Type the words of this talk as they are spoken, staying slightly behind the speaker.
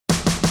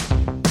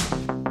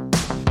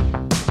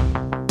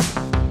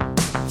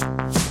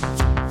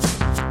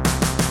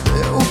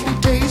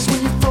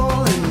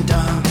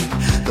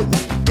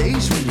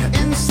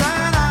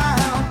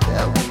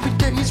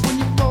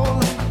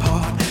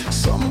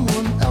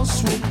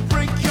else will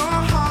break your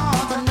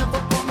heart. I'm never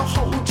gonna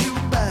hold you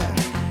back.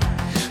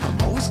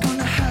 I'm always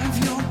gonna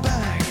have your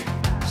back.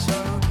 So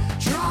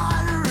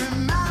try to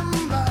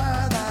remember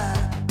that.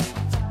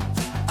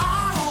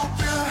 I hope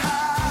you're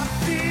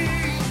happy.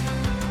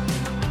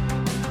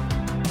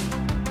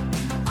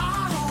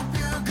 I hope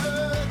you're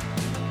good.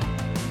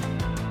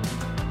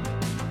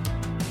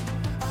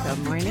 Good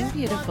morning,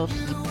 beautiful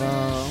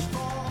people.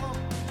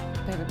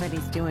 Hope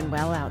everybody's doing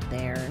well out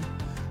there.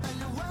 I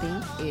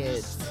think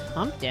it's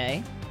hump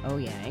day. Oh,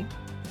 yay.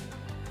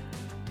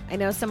 I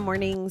know some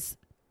mornings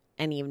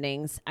and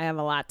evenings I have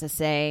a lot to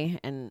say,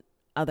 and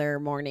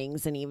other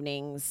mornings and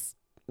evenings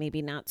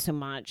maybe not so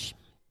much.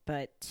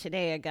 But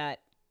today I got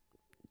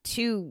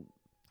two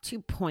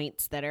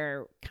points that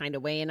are kind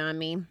of weighing on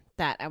me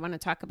that I want to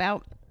talk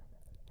about.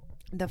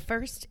 The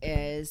first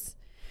is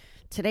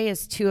today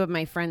is two of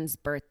my friends'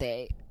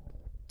 birthday.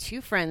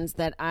 Two friends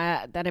that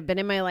have been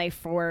in my life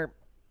for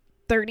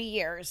 30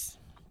 years,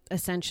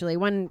 essentially.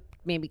 One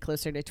maybe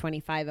closer to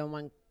 25 and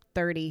one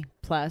 30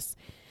 plus.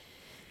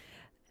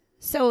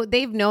 So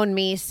they've known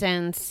me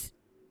since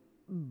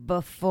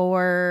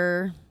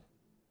before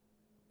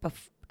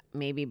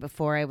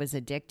I was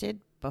addicted,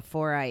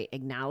 before I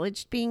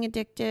acknowledged being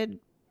addicted.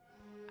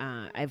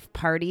 I've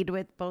partied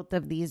with both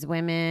of these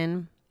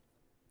women.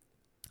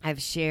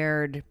 I've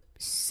shared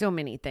so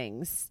many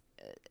things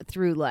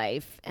through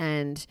life,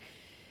 and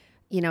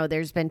you know,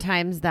 there's been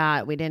times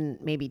that we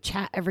didn't maybe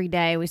chat every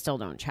day. We still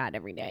don't chat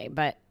every day,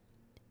 but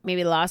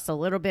maybe lost a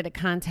little bit of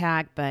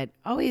contact, but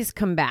always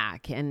come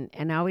back and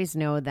always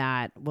know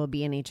that we'll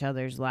be in each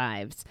other's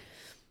lives.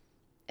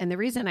 And the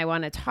reason I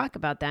want to talk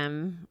about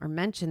them or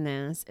mention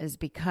this is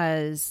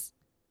because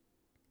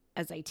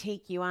as I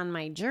take you on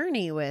my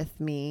journey with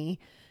me,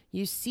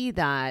 you see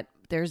that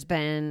there's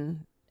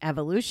been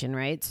evolution,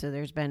 right? So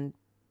there's been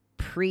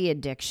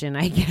pre-addiction,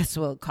 I guess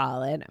we'll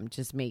call it. I'm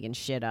just making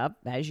shit up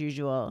as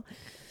usual.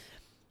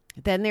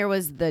 Then there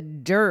was the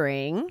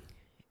during,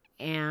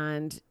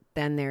 and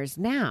then there's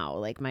now,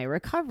 like my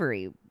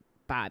recovery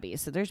Bobby.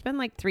 So there's been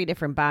like 3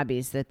 different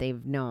Bobbies that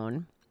they've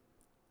known.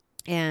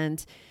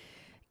 And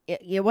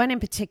one in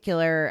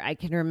particular, I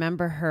can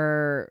remember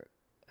her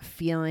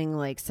feeling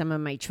like some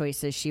of my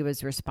choices she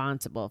was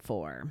responsible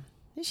for.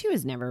 She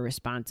was never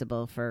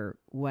responsible for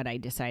what I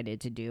decided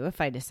to do. If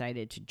I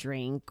decided to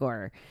drink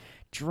or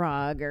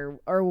drug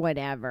or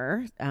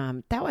whatever,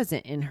 that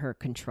wasn't in her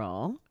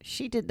control.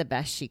 She did the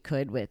best she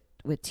could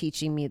with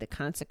teaching me the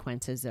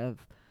consequences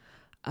of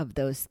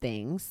those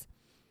things.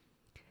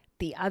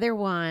 The other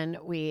one,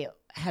 we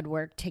had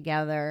worked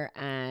together,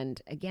 and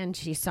again,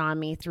 she saw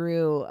me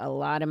through a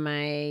lot of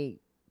my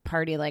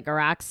party like a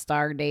rock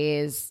star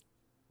days.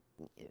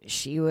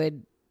 She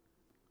would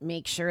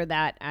make sure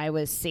that I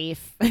was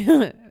safe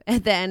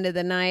at the end of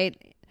the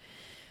night.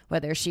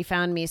 Whether she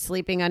found me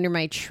sleeping under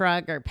my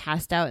truck or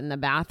passed out in the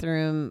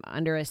bathroom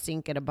under a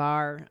sink at a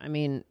bar. I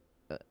mean,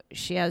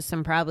 she has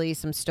probably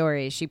some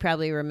stories. She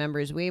probably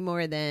remembers way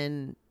more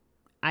than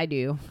I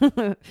do.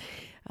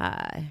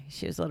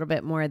 She was a little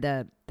bit more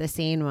the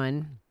sane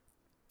one.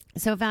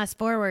 So fast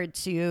forward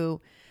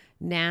to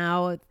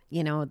now,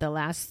 you know, the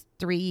last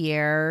 3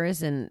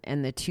 years and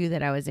the 2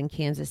 that I was in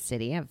Kansas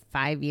City. I have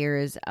 5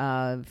 years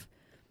of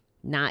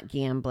not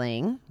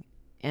gambling.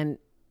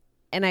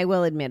 And I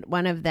will admit,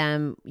 one of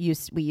them,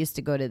 we used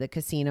to go to the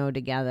casino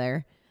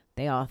together.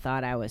 They all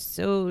thought I was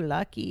so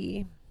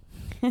lucky.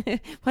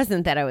 It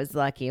wasn't that I was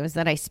lucky. It was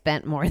that I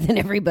spent more than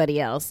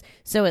everybody else.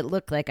 So it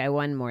looked like I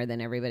won more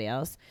than everybody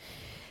else.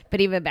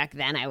 But even back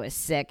then, I was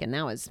sick. And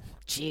that was,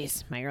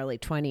 my early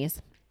 20s.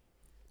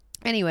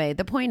 Anyway,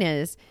 the point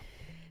is,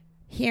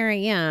 here I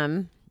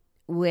am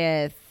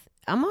with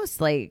almost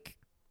like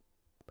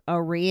a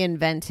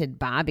reinvented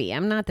Bobby.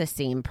 I'm not the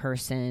same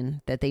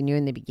person that they knew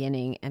in the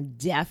beginning. I'm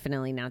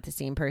definitely not the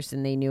same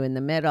person they knew in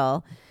the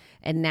middle.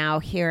 And now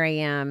here I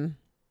am,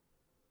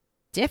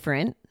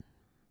 different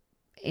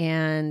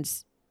and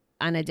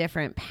on a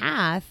different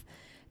path.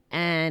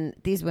 And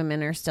these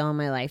women are still in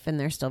my life, and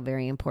they're still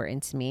very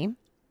important to me.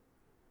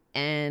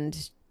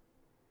 And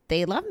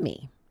they love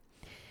me.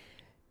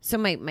 So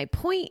my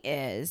point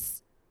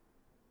is,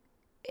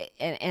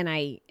 and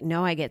I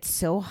know I get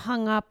so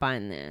hung up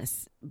on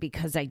this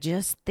because I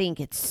just think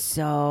it's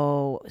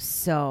so,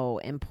 so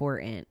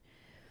important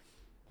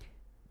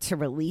to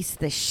release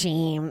the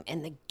shame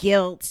and the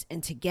guilt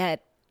and to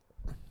get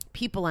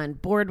people on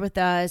board with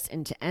us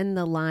and to end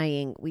the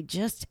lying. We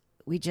just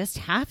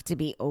have to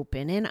be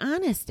open and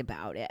honest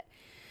about it.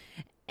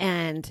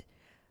 And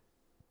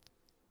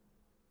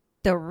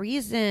the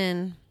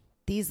reason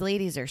these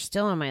ladies are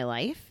still in my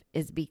life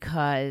is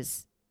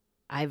because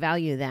I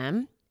value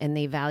them and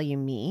they value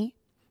me,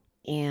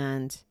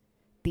 and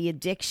the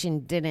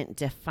addiction didn't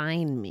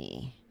define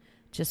me,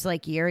 just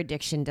like your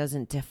addiction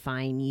doesn't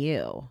define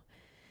you.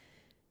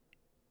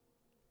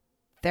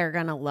 They're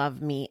going to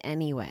love me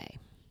anyway.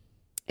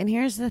 And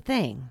here's the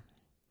thing.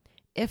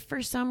 If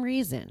for some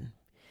reason,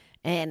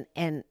 and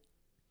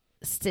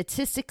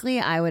statistically,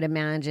 I would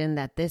imagine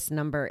that this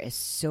number is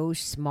so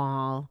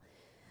small,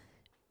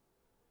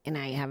 and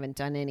I haven't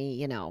done any,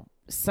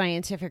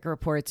 scientific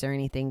reports or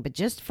anything, but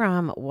just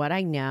from what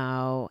I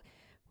know,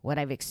 what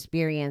I've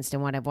experienced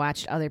and what I've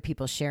watched other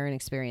people share and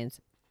experience,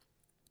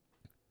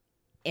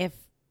 if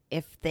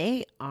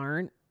they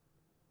aren't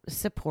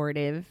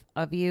supportive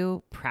of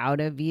you, proud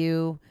of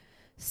you,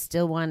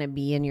 still want to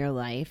be in your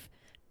life,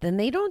 then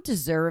they don't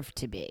deserve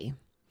to be.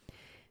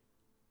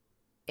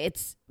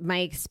 It's my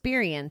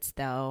experience,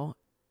 though.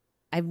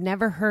 I've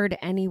never have heard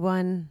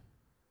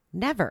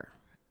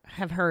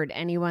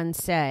anyone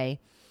say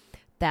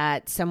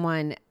that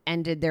someone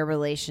ended their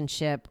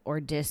relationship or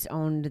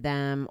disowned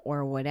them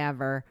or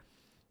whatever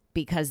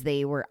because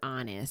they were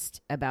honest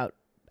about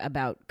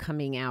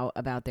coming out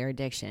about their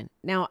addiction.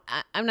 Now,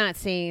 I'm not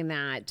saying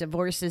that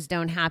divorces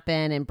don't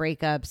happen and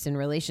breakups and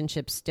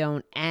relationships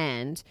don't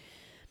end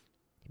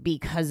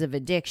because of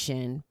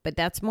addiction, but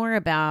that's more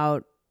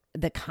about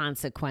the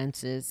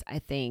consequences, I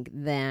think,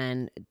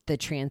 than the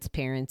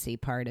transparency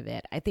part of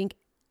it. I think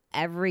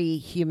every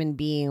human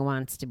being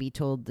wants to be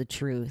told the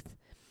truth.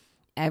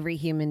 Every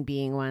human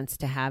being wants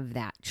to have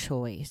that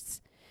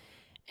choice.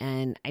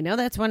 And I know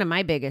that's one of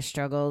my biggest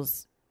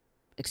struggles,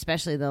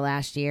 especially the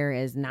last year,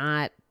 is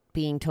not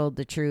being told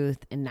the truth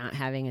and not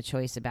having a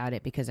choice about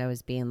it because I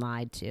was being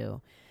lied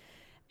to.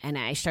 And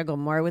I struggle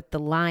more with the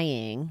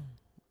lying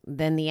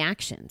than the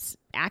actions.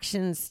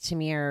 Actions to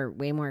me are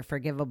way more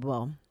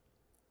forgivable.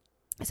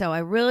 So I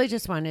really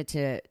just wanted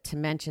to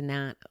mention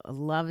that. I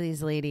love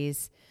these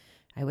ladies.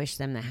 I wish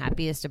them the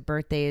happiest of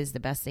birthdays, the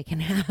best they can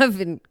have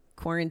in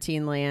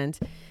quarantine land.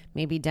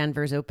 Maybe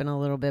Denver's open a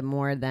little bit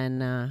more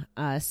than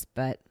us.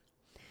 But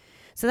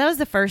so that was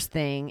the first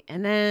thing.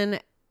 And then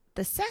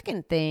the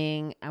second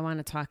thing I want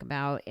to talk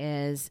about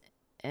is,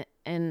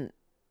 and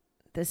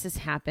this has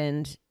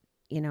happened,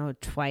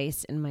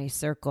 twice in my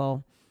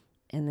circle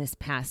in this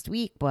past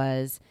week,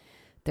 was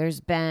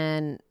there's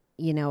been,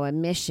 a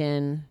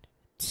mission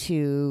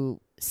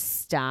to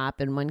stop.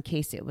 In one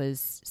case, it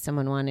was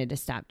someone wanted to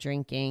stop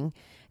drinking.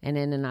 And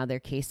in another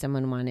case,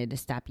 someone wanted to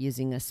stop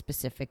using a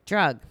specific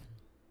drug.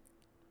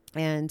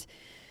 And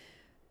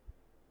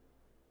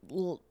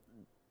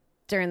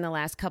during the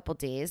last couple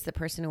days, the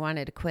person who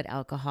wanted to quit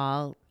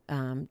alcohol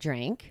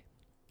drank.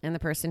 And the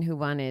person who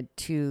wanted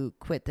to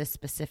quit this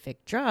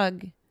specific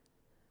drug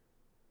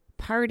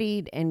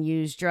partied and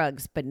used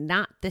drugs, but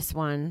not this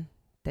one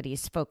that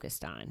he's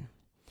focused on.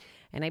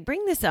 And I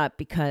bring this up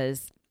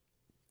because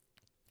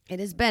it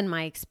has been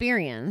my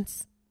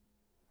experience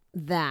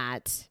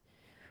that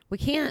we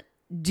can't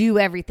do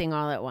everything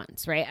all at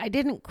once, right? I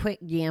didn't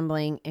quit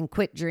gambling and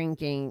quit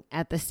drinking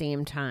at the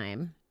same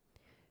time.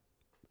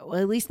 Well,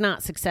 at least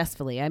not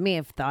successfully. I may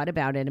have thought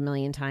about it a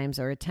million times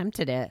or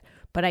attempted it,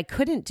 but I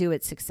couldn't do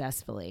it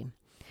successfully.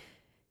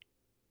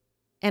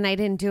 And I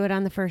didn't do it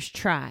on the first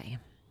try.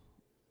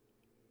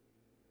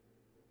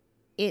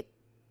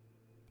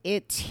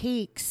 It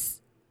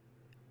takes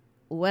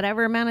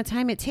whatever amount of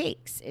time it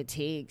takes. It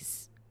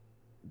takes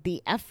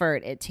the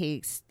effort. It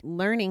takes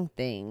learning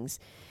things.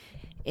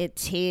 It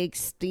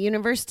takes the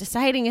universe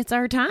deciding it's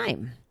our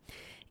time.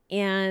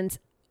 And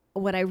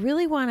what I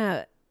really want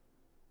to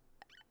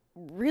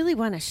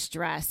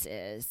stress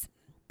is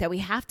that we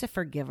have to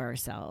forgive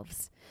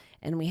ourselves,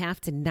 and we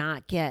have to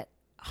not get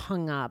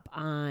hung up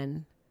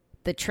on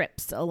the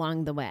trips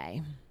along the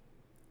way.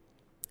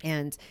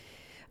 And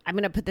I'm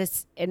going to put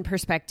this in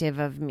perspective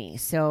of me.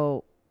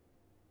 So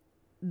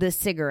the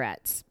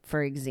cigarettes,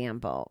 for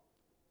example,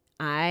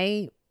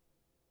 I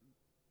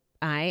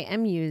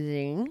am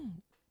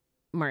using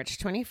March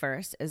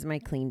 21st as my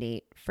clean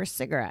date for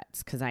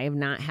cigarettes because I have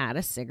not had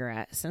a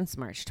cigarette since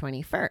March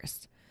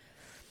 21st.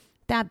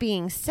 That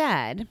being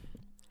said,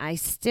 I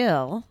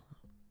think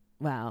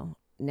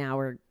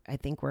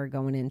we're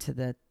going into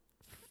the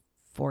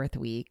fourth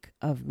week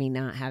of me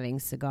not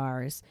having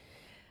cigars.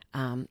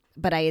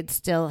 But I had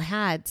still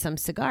had some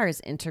cigars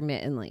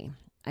intermittently.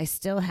 I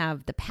still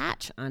have the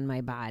patch on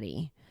my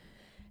body,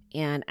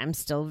 and I'm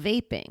still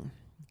vaping.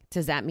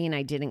 Does that mean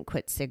I didn't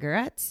quit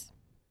cigarettes?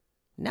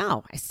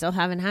 No, I still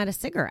haven't had a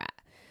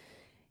cigarette.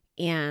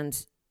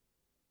 And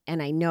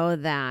I know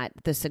that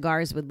the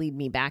cigars would lead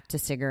me back to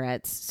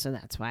cigarettes, so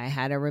that's why I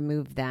had to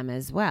remove them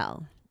as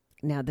well.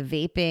 Now, the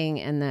vaping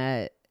and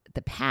the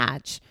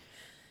patch,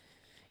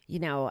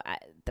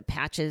 the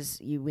patches,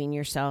 you wean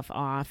yourself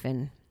off,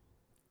 and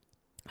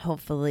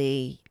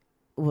hopefully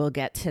we'll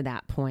get to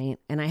that point.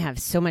 And I have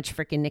so much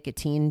freaking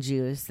nicotine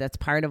juice. That's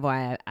part of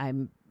why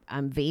I'm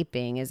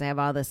vaping, is I have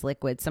all this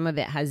liquid. Some of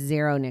it has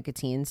 0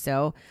 nicotine.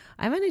 So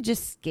I'm going to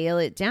just scale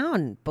it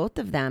down, both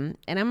of them.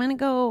 And I'm going to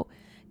go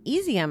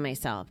easy on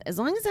myself. As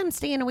long as I'm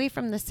staying away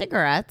from the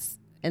cigarettes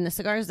and the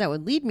cigars that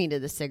would lead me to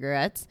the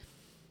cigarettes,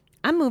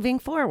 I'm moving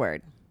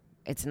forward.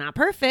 It's not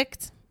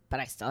perfect, but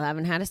I still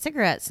haven't had a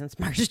cigarette since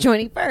March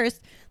 21st.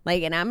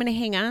 And I'm going to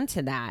hang on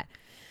to that.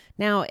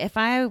 Now, if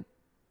I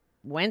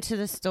went to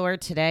the store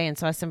today and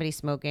saw somebody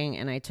smoking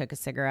and I took a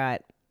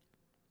cigarette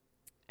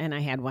and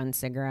I had one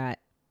cigarette,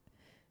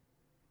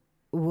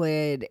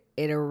 would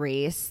it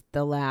erase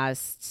the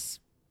last,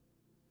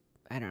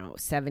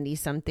 70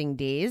 something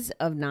days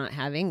of not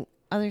having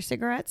other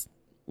cigarettes?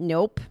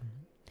 Nope.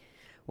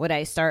 Would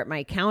I start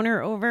my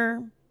counter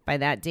over by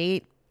that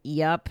date?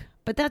 Yup.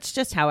 But that's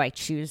just how I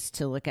choose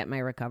to look at my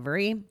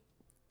recovery,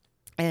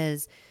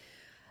 is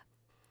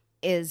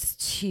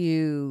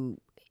to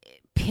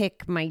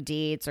pick my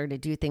dates or to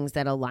do things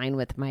that align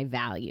with my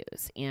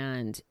values.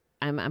 And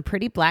I'm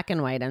pretty black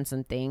and white on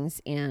some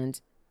things, and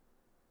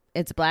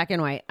it's black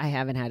and white. I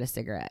haven't had a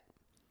cigarette.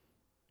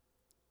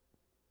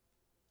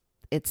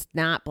 It's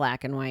not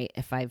black and white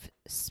if I've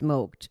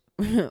smoked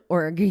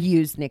or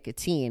used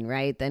nicotine,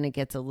 right? Then it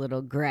gets a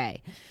little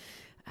gray.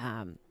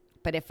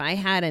 But if I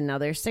had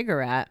another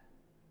cigarette,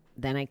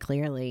 then I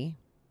clearly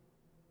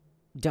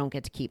don't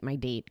get to keep my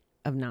date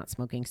of not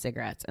smoking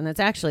cigarettes. And that's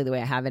actually the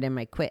way I have it in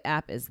my quit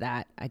app, is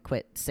that I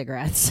quit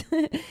cigarettes,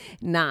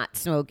 not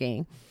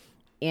smoking.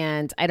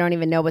 And I don't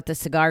even know what the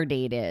cigar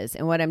date is.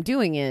 And what I'm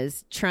doing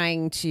is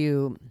trying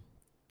to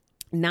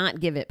not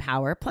give it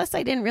power. Plus,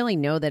 I didn't really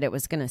know that it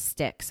was going to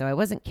stick, so I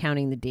wasn't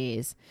counting the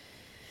days.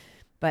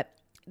 But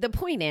the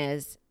point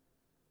is,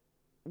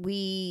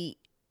 we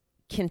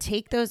can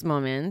take those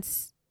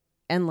moments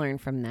and learn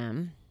from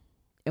them.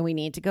 And we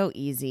need to go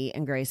easy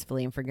and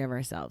gracefully and forgive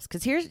ourselves.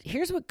 Because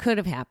here's what could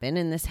have happened,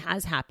 and this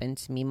has happened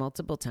to me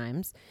multiple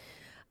times.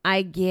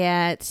 I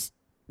get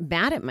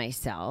mad at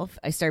myself.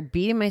 I start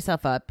beating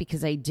myself up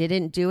because I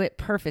didn't do it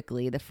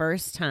perfectly the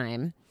first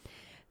time.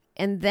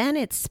 And then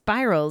it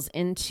spirals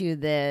into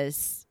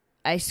this,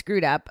 I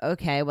screwed up.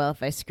 Okay, well,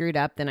 if I screwed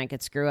up, then I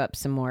could screw up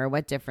some more.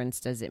 What difference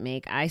does it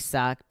make? I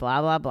suck,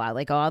 blah, blah, blah.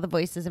 Like all the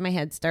voices in my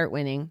head start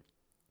winning.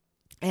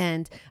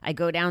 And I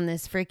go down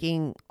this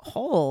freaking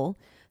hole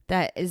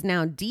that is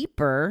now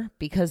deeper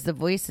because the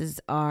voices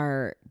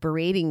are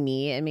berating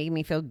me and making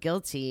me feel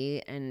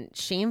guilty and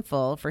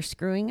shameful for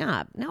screwing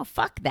up. No,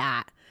 fuck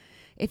that.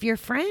 If your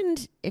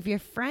friend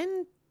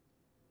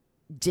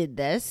did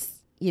this,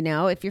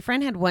 if your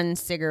friend had one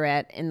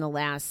cigarette in the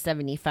last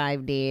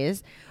 75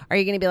 days, are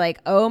you going to be like,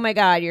 oh my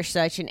God, you're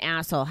such an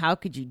asshole. How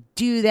could you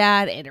do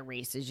that? It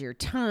erases your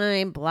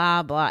time,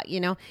 blah, blah.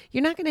 You're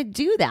not going to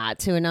do that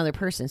to another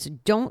person. So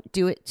don't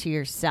do it to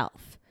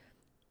yourself.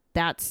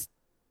 That's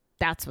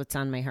what's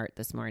on my heart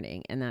this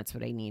morning. And that's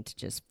what I need to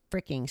just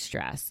freaking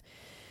stress.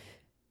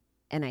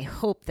 And I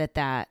hope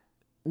that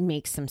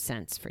makes some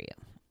sense for you.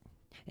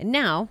 And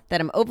now that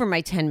I'm over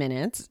my 10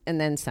 minutes and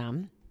then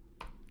some,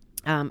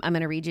 I'm going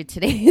to read you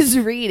today's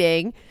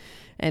reading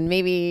and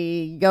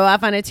maybe go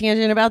off on a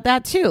tangent about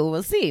that too.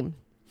 We'll see.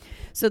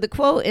 So the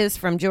quote is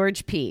from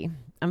George P.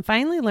 I'm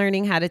finally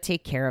learning how to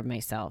take care of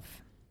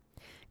myself.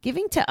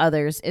 Giving to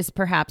others is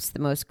perhaps the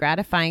most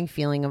gratifying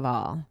feeling of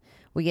all.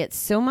 We get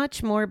so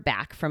much more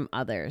back from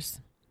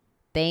others.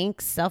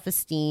 Thanks,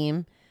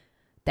 self-esteem,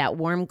 that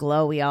warm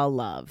glow we all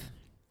love.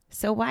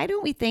 So why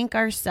don't we thank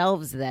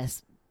ourselves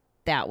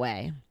that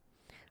way?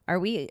 Are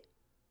we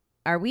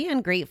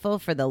ungrateful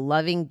for the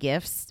loving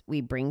gifts we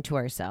bring to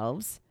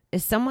ourselves?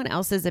 Is someone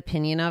else's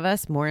opinion of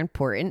us more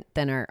important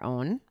than our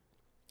own?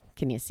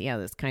 Can you see how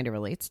this kind of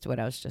relates to what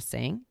I was just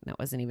saying? That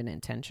wasn't even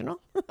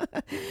intentional.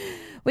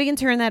 We can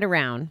turn that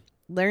around.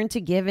 Learn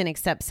to give and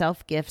accept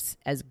self-gifts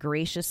as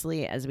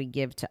graciously as we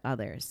give to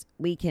others.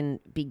 We can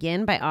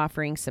begin by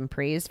offering some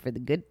praise for the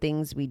good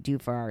things we do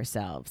for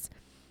ourselves.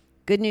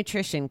 Good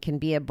nutrition can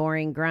be a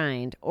boring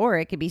grind, or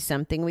it could be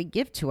something we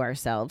give to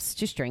ourselves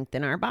to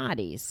strengthen our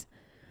bodies.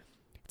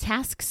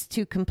 Tasks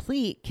to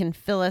complete can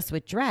fill us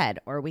with dread,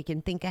 or we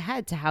can think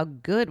ahead to how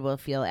good we'll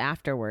feel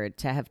afterward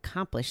to have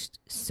accomplished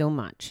so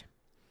much.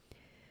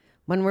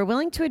 When we're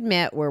willing to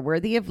admit we're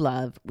worthy of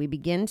love, we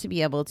begin to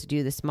be able to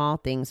do the small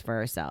things for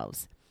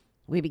ourselves.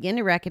 We begin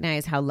to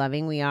recognize how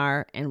loving we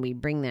are, and we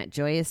bring that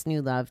joyous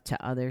new love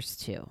to others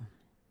too.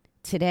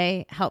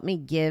 Today, help me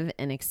give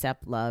and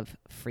accept love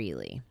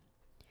freely.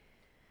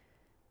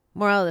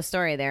 Moral of the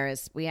story there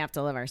is we have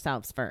to love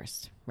ourselves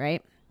first,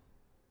 right?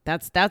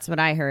 That's what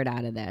I heard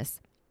out of this.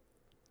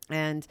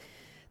 And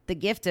the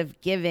gift of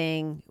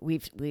giving,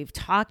 we've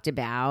talked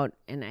about,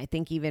 and I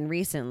think even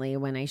recently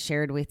when I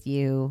shared with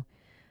you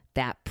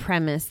that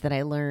premise that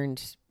I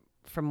learned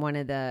from one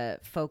of the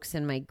folks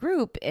in my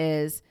group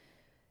is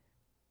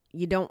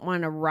you don't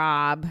want to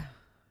rob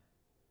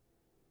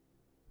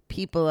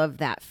people of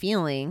that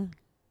feeling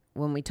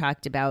when we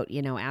talked about,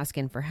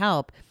 asking for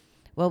help.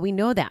 Well, we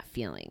know that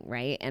feeling,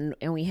 right? And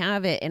we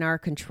have it in our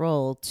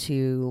control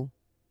to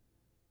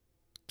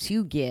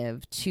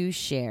give, to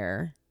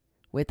share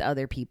with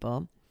other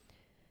people.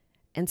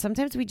 And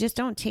sometimes we just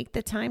don't take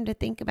the time to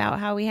think about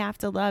how we have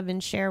to love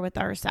and share with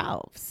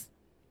ourselves.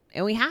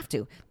 And we have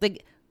to.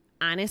 Like,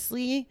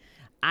 honestly,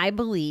 I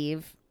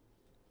believe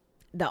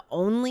the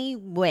only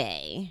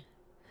way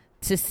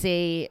to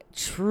stay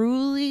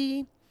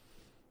truly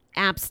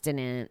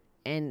abstinent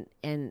and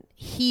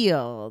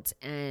healed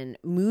and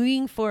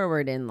moving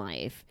forward in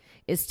life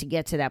is to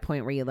get to that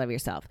point where you love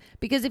yourself.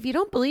 Because if you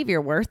don't believe you're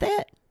worth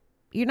it,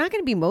 you're not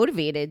going to be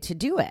motivated to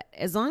do it.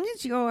 As long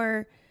as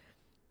you're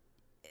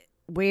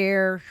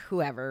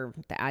whoever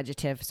the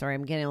adjective, sorry,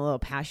 I'm getting a little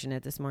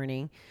passionate this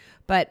morning,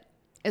 but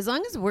as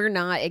long as we're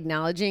not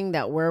acknowledging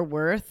that we're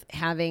worth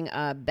having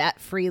a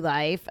bet-free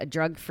life, a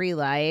drug-free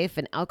life,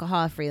 an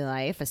alcohol-free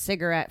life, a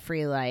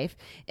cigarette-free life,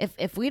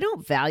 if we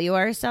don't value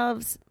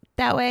ourselves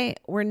that way,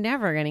 we're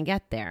never going to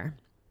get there.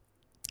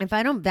 If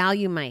I don't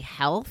value my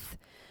health,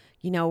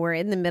 we're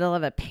in the middle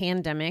of a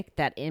pandemic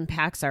that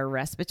impacts our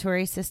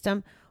respiratory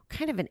system. What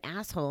kind of an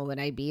asshole would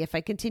I be if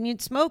I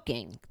continued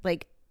smoking?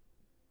 Like,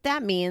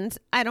 that means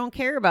I don't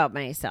care about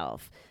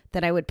myself,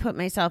 that I would put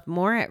myself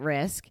more at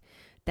risk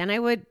than I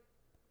would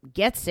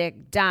get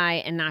sick,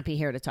 die, and not be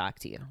here to talk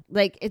to you.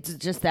 Like, it's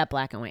just that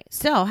black and white.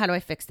 So how do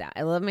I fix that?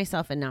 I love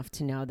myself enough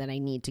to know that I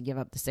need to give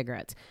up the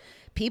cigarettes.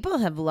 People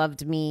have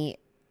loved me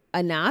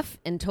enough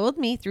and told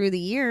me through the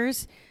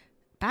years,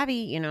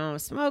 Bobby,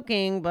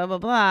 smoking, blah, blah,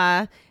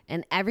 blah.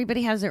 And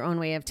everybody has their own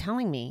way of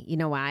telling me. You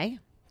know why?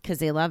 Because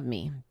they love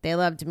me. They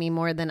loved me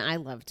more than I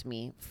loved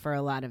me for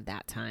a lot of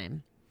that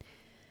time.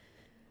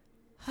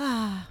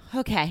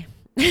 Okay.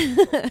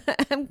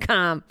 I'm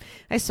calm.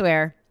 I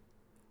swear.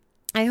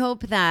 I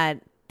hope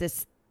that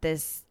this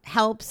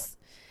helps.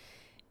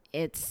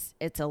 It's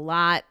a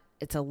lot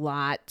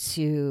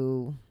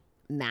to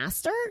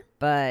master,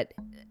 but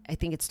I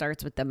think it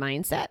starts with the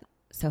mindset.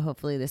 So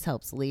hopefully this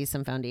helps lay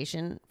some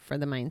foundation for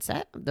the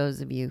mindset of those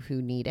of you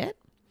who need it.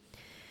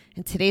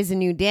 And today's a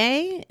new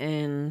day,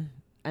 and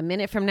a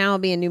minute from now will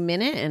be a new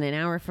minute, and an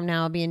hour from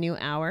now will be a new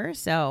hour.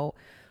 So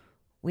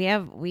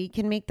we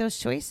can make those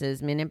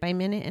choices minute by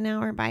minute and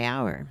hour by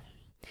hour.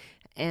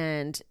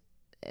 And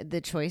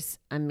the choice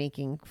I'm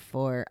making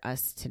for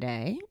us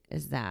today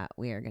is that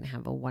we are going to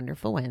have a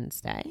wonderful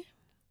Wednesday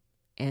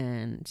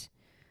and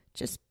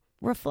just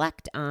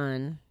reflect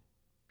on,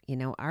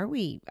 are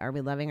we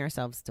loving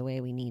ourselves the way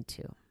we need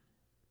to?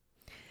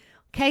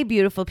 Okay,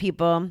 beautiful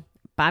people.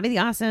 Bobby the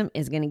Awesome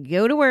is going to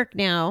go to work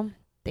now.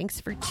 Thanks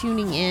for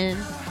tuning in.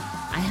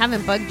 I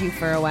haven't bugged you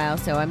for a while,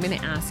 so I'm going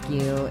to ask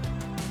you,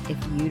 if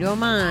you don't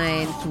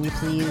mind, can you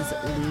please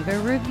leave a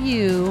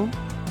review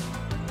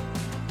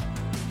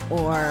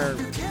or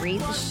rate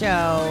the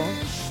show?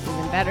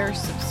 Even better,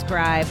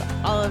 subscribe,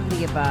 all of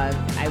the above.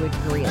 I would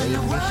greatly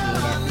appreciate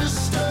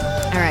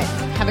it. All right.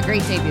 Have a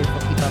great day, beautiful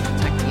people.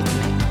 Talk to you.